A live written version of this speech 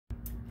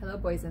Hello,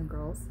 boys and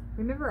girls.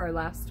 Remember our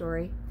last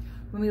story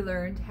when we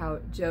learned how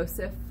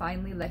Joseph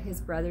finally let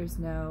his brothers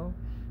know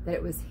that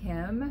it was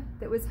him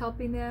that was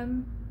helping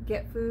them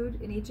get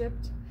food in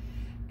Egypt?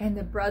 And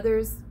the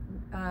brothers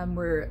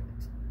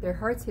their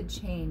hearts had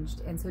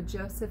changed, and so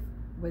Joseph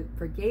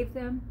forgave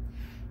them,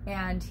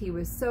 and he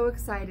was so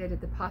excited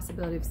at the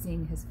possibility of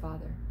seeing his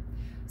father.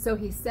 So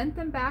he sent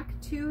them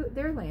back to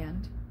their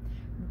land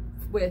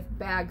with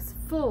bags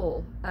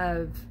full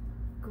of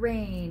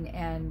grain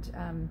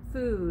and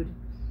food.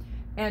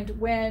 And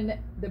when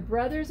the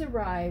brothers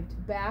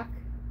arrived back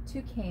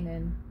to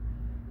Canaan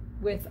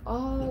with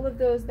all of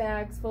those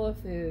bags full of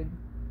food,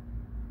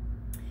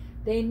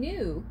 they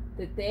knew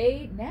that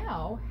they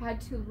now had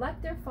to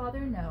let their father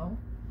know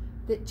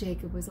that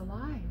Jacob was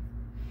alive.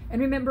 And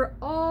remember,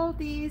 all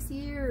these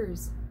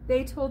years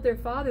they told their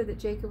father that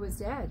Jacob was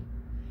dead.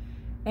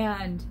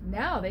 And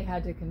now they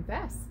had to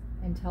confess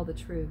and tell the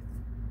truth.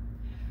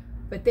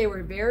 But they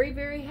were very,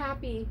 very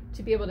happy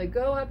to be able to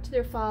go up to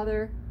their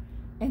father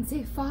and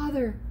say,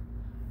 "Father,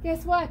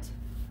 guess what?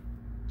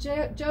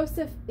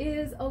 Joseph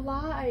is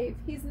alive.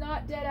 He's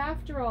not dead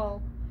after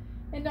all.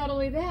 And not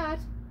only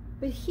that,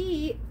 but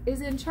he is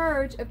in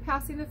charge of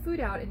passing the food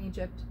out in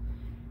Egypt.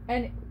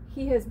 And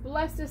he has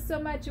blessed us so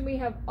much, and we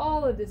have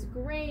all of this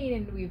grain,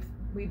 and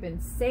we've been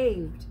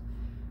saved.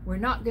 We're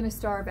not going to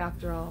starve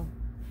after all.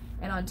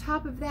 And on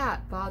top of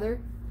that,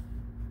 Father,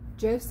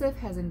 Joseph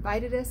has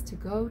invited us to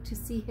go to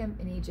see him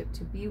in Egypt,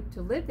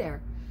 to live there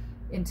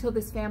until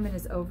this famine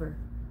is over."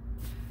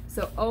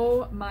 So,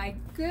 oh my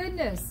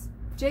goodness,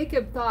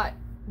 Jacob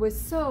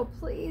was so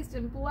pleased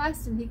and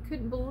blessed, and he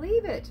couldn't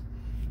believe it.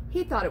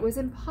 He thought it was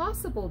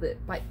impossible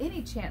that by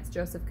any chance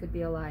Joseph could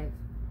be alive.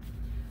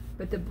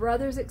 But the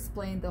brothers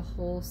explained the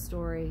whole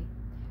story.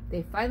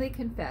 They finally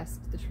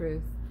confessed the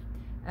truth,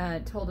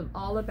 told him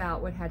all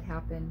about what had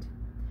happened.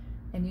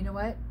 And you know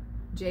what?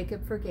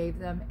 Jacob forgave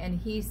them, and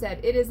he said,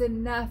 "It is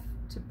enough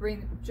to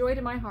bring joy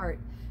to my heart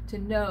to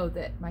know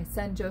that my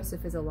son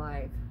Joseph is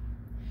alive."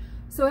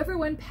 So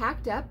everyone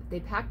packed up. They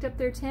packed up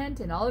their tent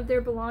and all of their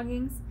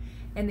belongings,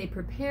 and they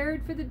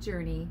prepared for the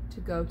journey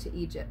to go to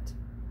Egypt.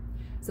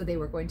 So they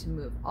were going to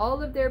move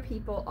all of their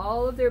people,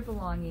 all of their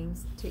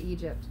belongings to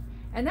Egypt.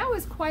 And that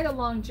was quite a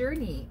long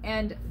journey.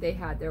 And they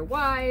had their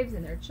wives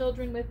and their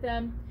children with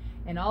them,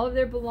 and all of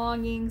their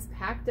belongings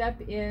packed up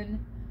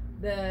in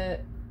the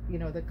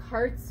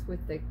carts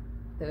with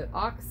the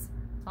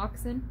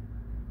oxen.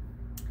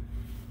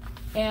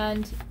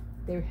 And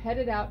they were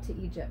headed out to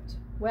Egypt.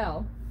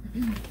 Well,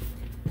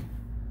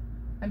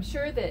 I'm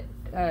sure that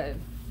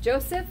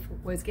Joseph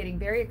was getting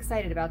very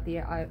excited about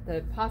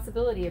the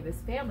possibility of his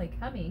family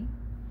coming.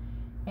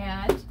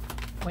 And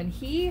when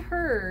he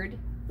heard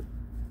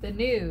the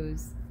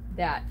news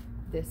that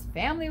this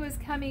family was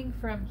coming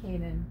from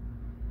Canaan,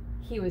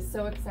 he was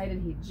so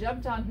excited he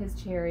jumped on his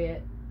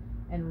chariot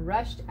and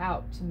rushed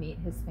out to meet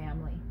his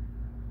family.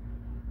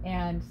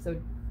 And so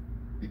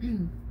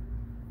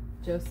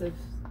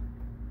Joseph's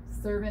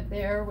servant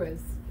there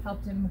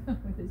helped him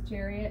with his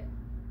chariot.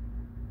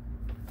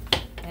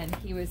 And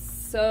he was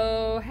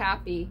so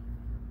happy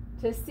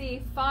to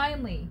see,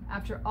 finally,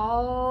 after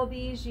all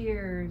these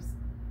years,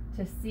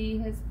 to see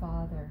his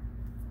father.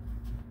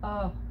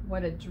 Oh,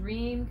 what a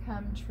dream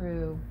come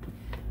true.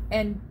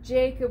 And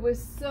Jacob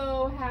was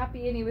so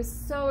happy, and he was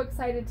so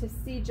excited to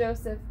see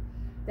Joseph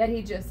that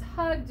he just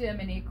hugged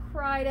him and he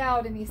cried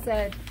out and he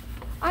said,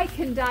 "I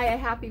can die a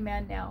happy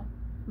man now.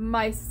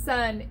 My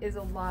son is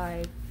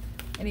alive."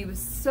 And he was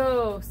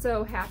so,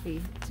 so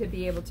happy to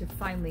be able to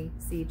finally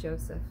see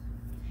Joseph.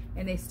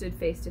 And they stood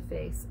face to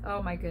face.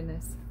 Oh my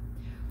goodness.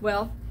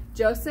 Well,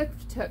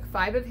 Joseph took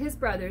 5 of his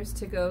brothers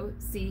to go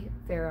see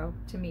Pharaoh,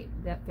 to meet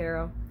that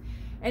Pharaoh.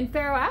 And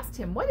Pharaoh asked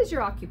him, "What is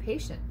your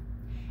occupation?"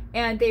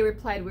 And they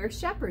replied, "We're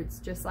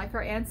shepherds, just like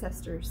our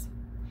ancestors."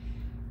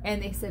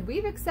 And they said,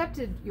 "We've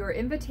accepted your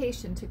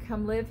invitation to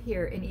come live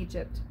here in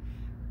Egypt.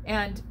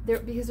 And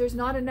because there's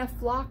not enough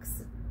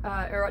flocks,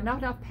 or not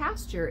enough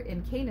pasture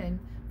in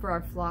Canaan for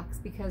our flocks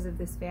because of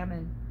this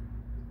famine.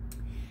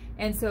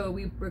 And so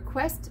we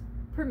request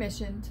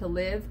permission to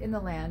live in the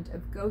land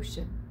of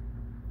Goshen."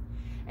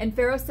 And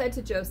Pharaoh said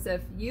to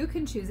Joseph, "You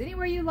can choose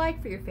anywhere you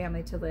like for your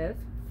family to live.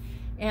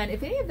 And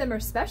if any of them are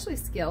especially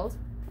skilled,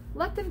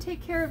 let them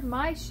take care of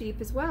my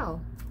sheep as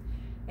well."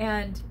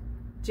 And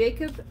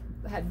Jacob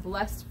had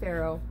blessed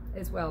Pharaoh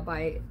as well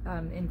by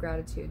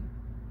ingratitude.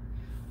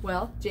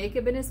 Well,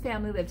 Jacob and his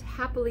family lived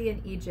happily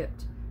in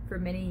Egypt for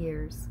many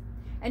years.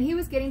 And he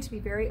was getting to be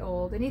very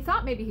old, and he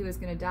thought maybe he was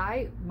going to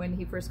die when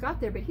he first got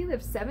there, but he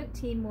lived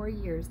 17 more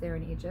years there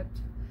in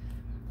Egypt.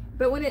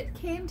 But when it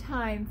came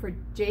time for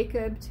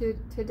Jacob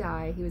to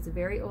die, he was a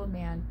very old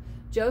man,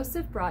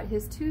 Joseph brought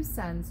his 2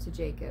 sons to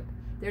Jacob.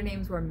 Their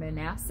names were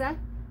Manasseh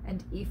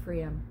and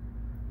Ephraim.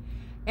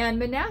 And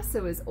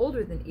Manasseh was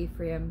older than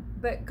Ephraim,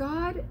 but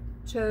God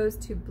chose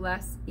to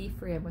bless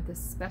Ephraim with a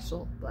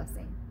special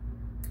blessing.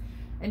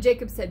 And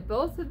Jacob said,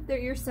 "Both of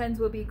your sons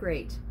will be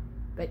great,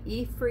 but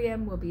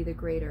Ephraim will be the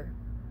greater."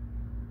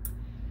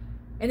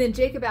 And then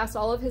Jacob asked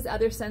all of his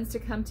other sons to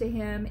come to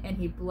him, and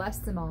he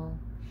blessed them all.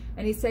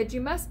 And he said,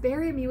 "You must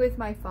bury me with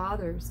my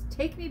fathers.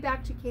 Take me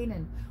back to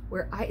Canaan,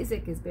 where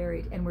Isaac is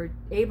buried and where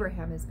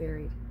Abraham is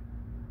buried."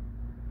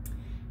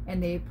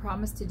 And they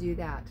promised to do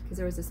that because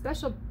there was a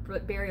special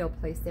burial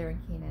place there in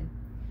Canaan.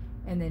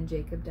 And then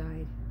Jacob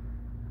died.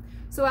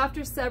 So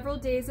after several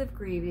days of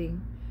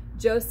grieving,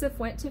 Joseph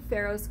went to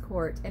Pharaoh's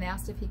court and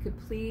asked if he could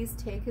please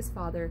take his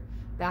father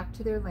back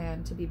to their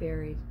land to be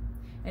buried.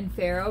 And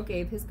Pharaoh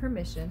gave his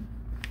permission.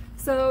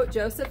 So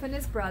Joseph and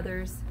his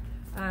brothers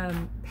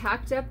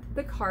packed up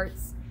the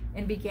carts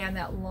and began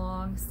that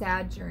long,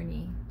 sad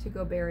journey to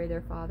go bury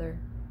their father.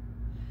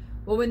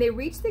 Well, when they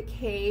reached the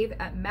cave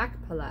at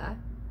Machpelah,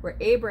 where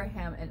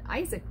Abraham and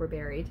Isaac were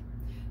buried,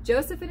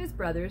 Joseph and his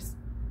brothers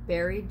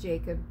buried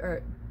Jacob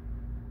right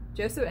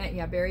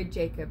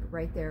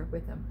there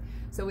with them.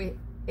 So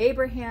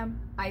Abraham,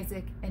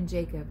 Isaac, and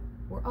Jacob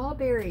were all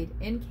buried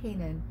in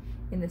Canaan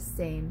in the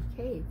same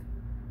cave.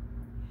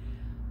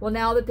 Well,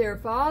 now that their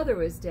father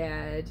was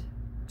dead,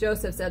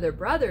 Joseph's other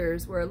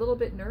brothers were a little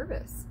bit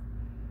nervous.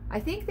 I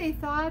think they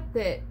thought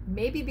that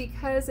maybe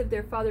because of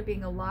their father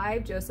being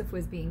alive, Joseph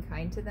was being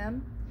kind to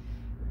them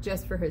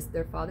just for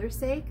their father's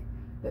sake.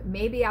 But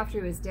maybe after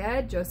he was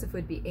dead, Joseph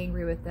would be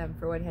angry with them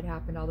for what had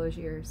happened all those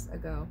years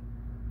ago.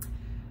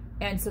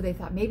 And so they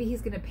thought, maybe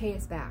he's going to pay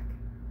us back.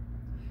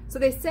 So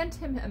they sent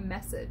him a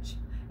message.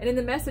 And in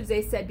the message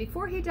they said,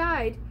 "Before he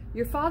died,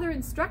 your father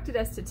instructed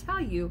us to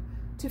tell you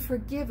to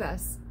forgive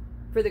us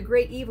for the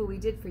great evil we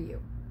did for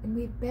you. And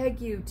we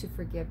beg you to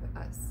forgive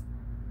us."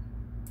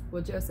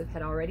 Well, Joseph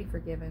had already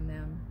forgiven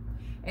them.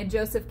 And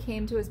Joseph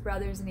came to his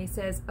brothers and he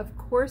says, "Of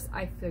course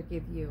I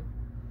forgive you.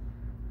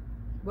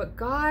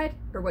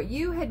 What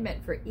you had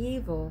meant for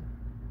evil,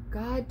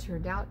 God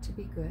turned out to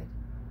be good.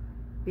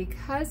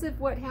 Because of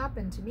what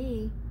happened to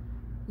me,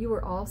 you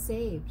were all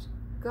saved.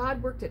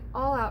 God worked it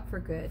all out for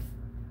good."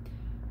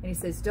 And he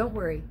says, "Don't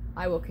worry,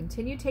 I will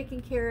continue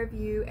taking care of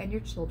you and your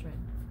children,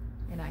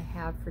 and I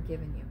have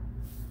forgiven you."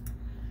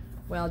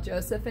 Well,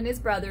 Joseph and his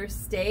brothers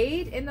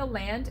stayed in the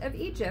land of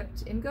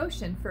Egypt in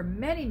Goshen for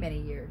many, many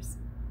years.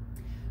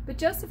 But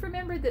Joseph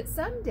remembered that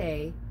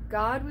someday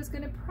God was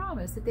going to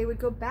promise that they would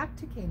go back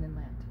to Canaan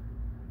land.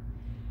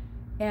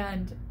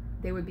 And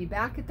they would be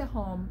back at the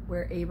home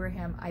where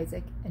Abraham,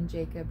 Isaac, and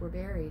Jacob were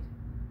buried.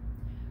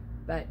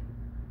 But,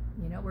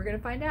 we're going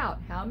to find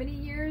out. How many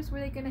years were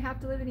they going to have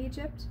to live in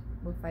Egypt?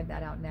 We'll find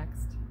that out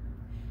next.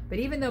 But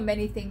even though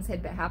many things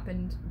had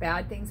happened,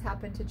 bad things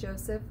happened to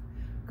Joseph,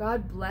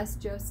 God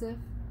blessed Joseph.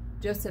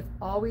 Joseph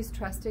always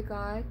trusted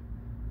God.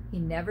 He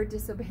never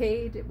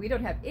disobeyed. We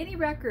don't have any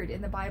record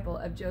in the Bible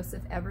of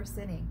Joseph ever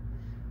sinning,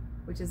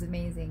 which is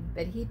amazing.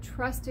 But he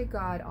trusted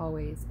God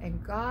always,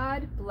 and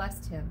God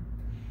blessed him.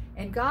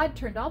 And God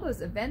turned all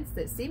those events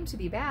that seemed to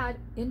be bad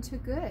into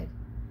good.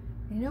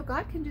 And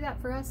God can do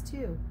that for us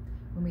too.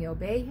 When we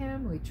obey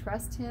him, we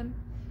trust him,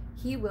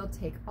 he will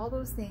take all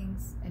those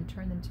things and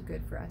turn them to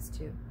good for us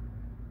too.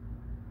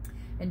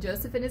 And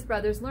Joseph and his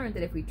brothers learned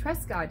that if we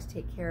trust God to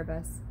take care of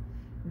us,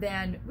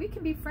 then we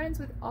can be friends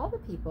with all the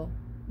people,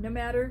 no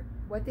matter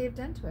what they've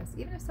done to us.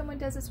 Even if someone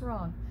does us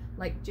wrong,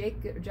 like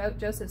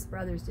Joseph's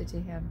brothers did to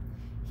him,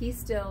 he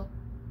still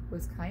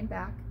was kind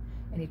back,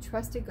 and he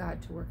trusted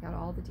God to work out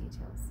all the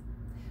details.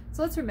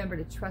 So let's remember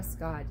to trust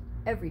God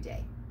every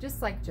day,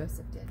 just like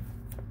Joseph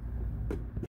did.